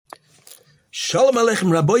Shalom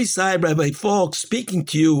Aleichem, Rabbi Side, Rabbi Falk, speaking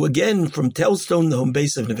to you again from Telstone, the home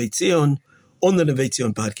base of Nevei Tzion, on the Nevei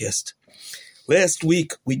Tzion podcast. Last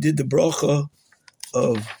week, we did the bracha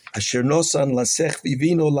of Asher Nosan Lasech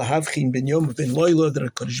Vivino Lahavchin Ben Yom Ben Loila, that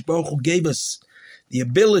HaKadosh Baruch Hu gave us the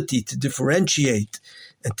ability to differentiate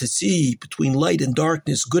and to see between light and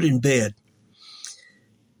darkness, good and bad.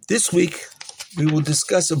 This week, we will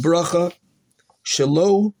discuss a bracha,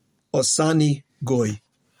 Shelo Osani Goy.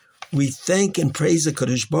 We thank and praise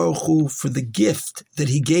HaKadosh Baruch Hu for the gift that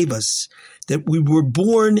He gave us, that we were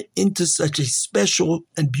born into such a special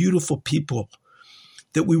and beautiful people,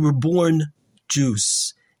 that we were born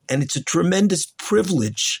Jews. And it's a tremendous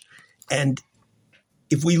privilege. And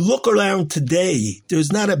if we look around today,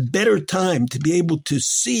 there's not a better time to be able to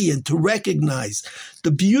see and to recognize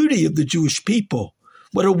the beauty of the Jewish people.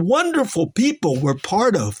 What a wonderful people we're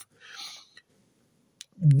part of.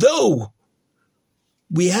 Though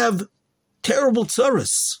we have terrible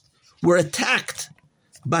tzaras, we're attacked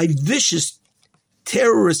by vicious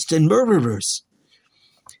terrorists and murderers.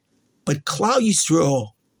 But Klal Yisrael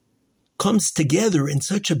comes together in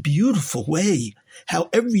such a beautiful way, how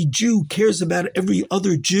every Jew cares about every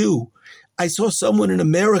other Jew. I saw someone in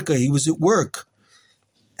America, he was at work,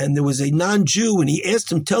 and there was a non-Jew, and he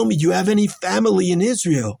asked him, tell me, do you have any family in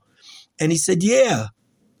Israel? And he said, yeah,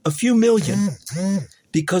 a few million,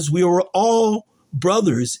 because we were all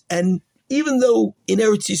brothers. And even though in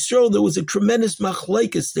Eretz Yisrael there was a tremendous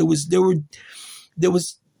machlekes, there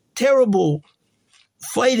was terrible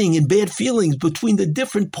fighting and bad feelings between the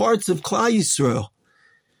different parts of Klal Yisrael.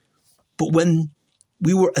 But when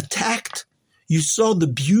we were attacked, you saw the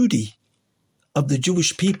beauty of the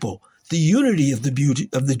Jewish people, the unity of the beauty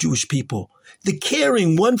of the Jewish people, the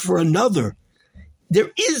caring one for another.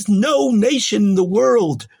 There is no nation in the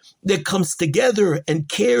world that comes together and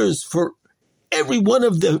cares for every one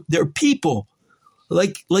of their people,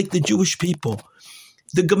 like the Jewish people.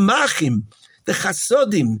 The gemachim, the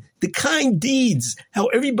chasodim, the kind deeds, how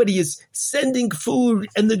everybody is sending food,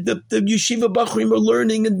 and the yeshiva bachrim are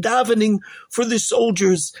learning and davening for the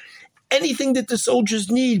soldiers. Anything that the soldiers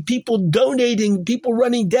need, people donating, people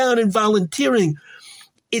running down and volunteering.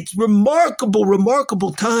 It's remarkable,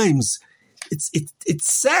 remarkable times.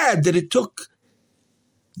 It's sad that it took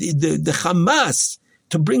the Hamas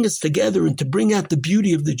to bring us together and to bring out the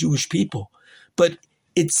beauty of the Jewish people. But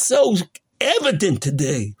it's so evident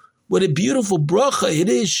today what a beautiful bracha it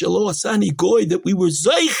is, Shelo Asani Goy, that we were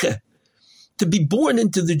Zeiche to be born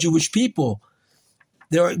into the Jewish people.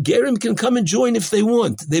 Gerim can come and join if they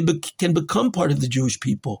want. They can become part of the Jewish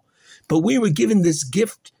people. But we were given this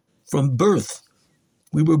gift from birth.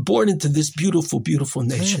 We were born into this beautiful, beautiful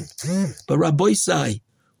nation. But Rabbi Sai,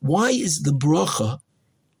 why is the bracha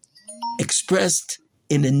expressed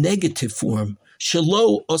in a negative form?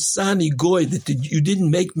 Shelo Osani Goy, that you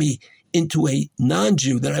didn't make me into a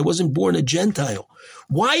non-Jew, that I wasn't born a Gentile.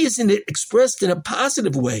 Why isn't it expressed in a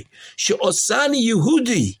positive way? She'osani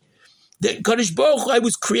Yehudi, that Kadosh Baruch Hu, I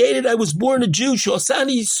was created, I was born a Jew.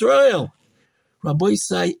 She'osani Yisrael. Rabbi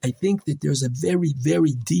Sai, I think that there's a very,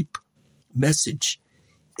 very deep message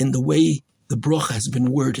in the way the bracha has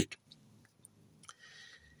been worded.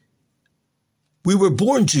 We were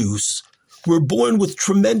born Jews. We're born with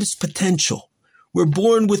tremendous potential. We're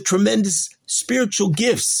born with tremendous spiritual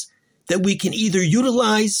gifts that we can either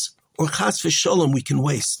utilize or chas v'sholom we can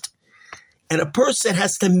waste. And a person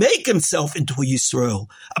has to make himself into a Yisrael.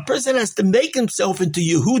 A person has to make himself into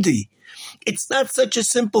Yehudi. It's not such a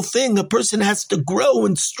simple thing. A person has to grow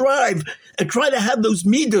and strive and try to have those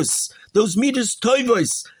midas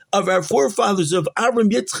toivos of our forefathers, of Avram,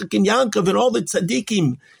 Yitzchak, and Yaakov, and all the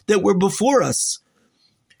tzaddikim that were before us.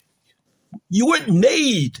 You weren't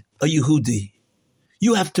made a Yehudi.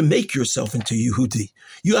 You have to make yourself into Yehudi.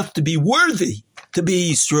 You have to be worthy to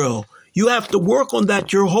be Yisrael. You have to work on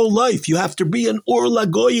that your whole life. You have to be an or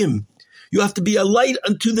lagoyim. You have to be a light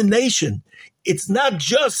unto the nation. It's not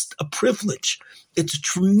just a privilege. It's a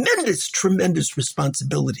tremendous, tremendous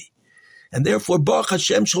responsibility. And therefore, Baruch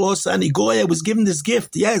Hashem Shelo Asani Goy, I was given this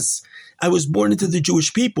gift. Yes, I was born into the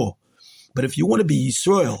Jewish people. But if you want to be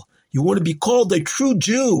Yisrael, you want to be called a true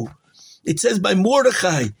Jew, it says by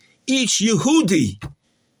Mordechai, each Yehudi.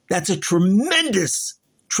 That's a tremendous,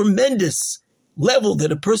 tremendous level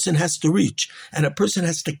that a person has to reach. And a person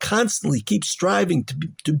has to constantly keep striving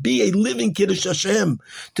to be a living Kiddush Hashem,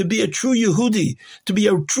 to be a true Yehudi, to be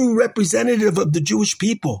a true representative of the Jewish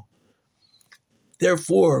people.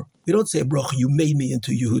 Therefore, we don't say, bracha, you made me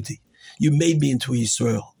into Yehudi. You made me into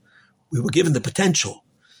Yisrael. We were given the potential,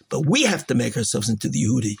 but we have to make ourselves into the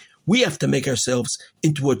Yehudi. We have to make ourselves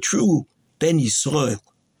into a true Ben Yisrael.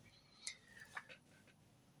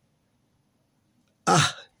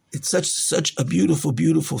 It's such a beautiful,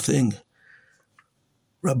 beautiful thing.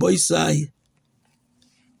 Rabbi Say,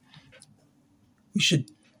 we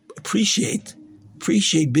should appreciate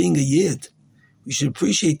being a Yid. We should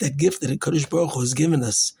appreciate that gift that HaKadosh Baruch Hu has given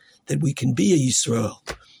us, that we can be a Yisrael.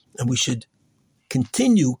 And we should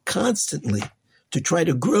continue constantly to try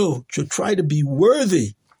to grow, to try to be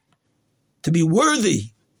worthy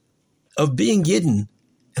of being Yidden.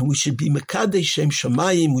 And we should be Mekadesh Shem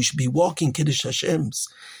Shamayim, we should be walking Kiddush Hashems.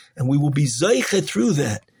 And we will be Zeiche through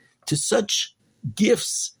that to such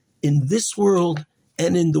gifts in this world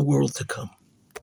and in the world to come.